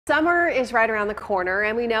Summer is right around the corner,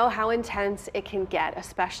 and we know how intense it can get,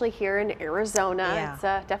 especially here in Arizona. Yeah. It's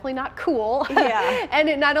definitely not cool. Yeah. And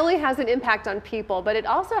it not only has an impact on people, but it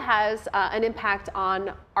also has an impact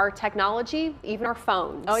on our technology, even our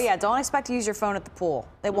phones. Oh yeah, don't expect to use your phone at the pool.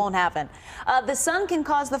 It won't happen. The sun can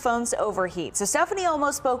cause the phones to overheat. So Stephanie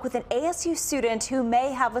Olmo spoke with an ASU student who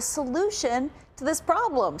may have a solution to this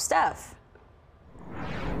problem. Steph.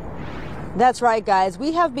 That's right, guys.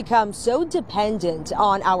 We have become so dependent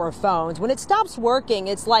on our phones. When it stops working,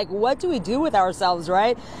 it's like, what do we do with ourselves,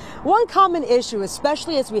 right? One common issue,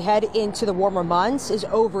 especially as we head into the warmer months, is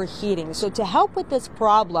overheating. So to help with this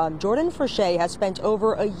problem, Fourcher has spent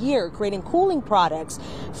over a year creating cooling products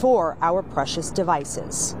for our precious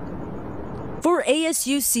devices. For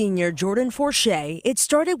ASU senior Fourcher, it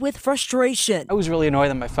started with frustration. I was really annoyed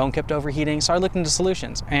that my phone kept overheating, so I looked into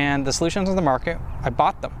solutions. And the solutions on the market, I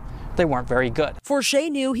bought them. They weren't very good. Fourcher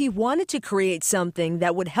knew he wanted to create something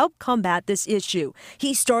that would help combat this issue.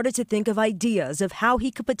 He started to think of ideas of how he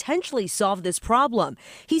could potentially solve this problem.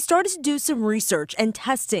 He started to do some research and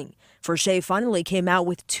testing. Fourcher finally came out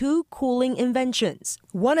with two cooling inventions.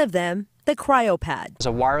 One of them, the CryoPad. It's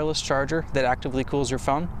a wireless charger that actively cools your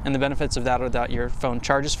phone, and the benefits of that are that your phone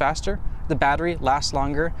charges faster, the battery lasts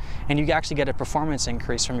longer, and you actually get a performance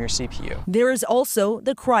increase from your CPU. There is also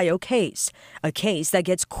the CryoCase, a case that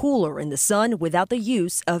gets cooler in the sun without the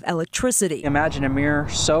use of electricity. Imagine a mirror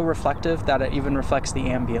so reflective that it even reflects the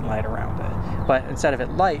ambient light around it. But instead of it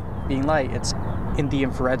being light, it's in the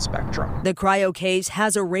infrared spectrum. The CryoCase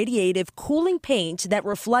has a radiative cooling paint that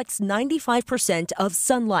reflects 95% of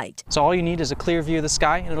sunlight. So all you need is a clear view of the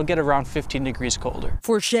sky, and it'll get around 15 degrees colder.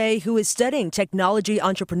 Fourcher, who is studying technology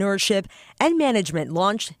entrepreneurship and management,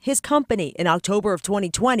 launched his company in October of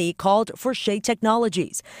 2020 called Fourcher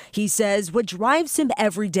Technologies. He says what drives him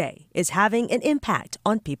every day is having an impact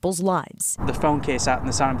on people's lives. The phone case out in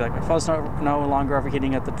the sun and be like, my phone's no longer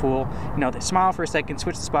overheating at the pool. You know, they smile for a second,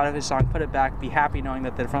 switch the spot of the song, put it back, be happy knowing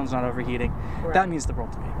that their phone's not overheating. Right. That means the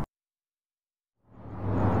world to me.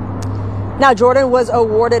 Now, Jordan was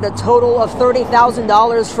awarded a total of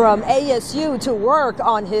 $30,000 from ASU to work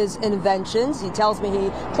on his inventions. He tells me he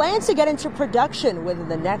plans to get into production within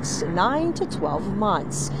the next 9 to 12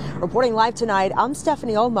 months. Reporting live tonight, I'm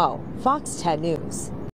Stephanie Olmo, Fox 10 News.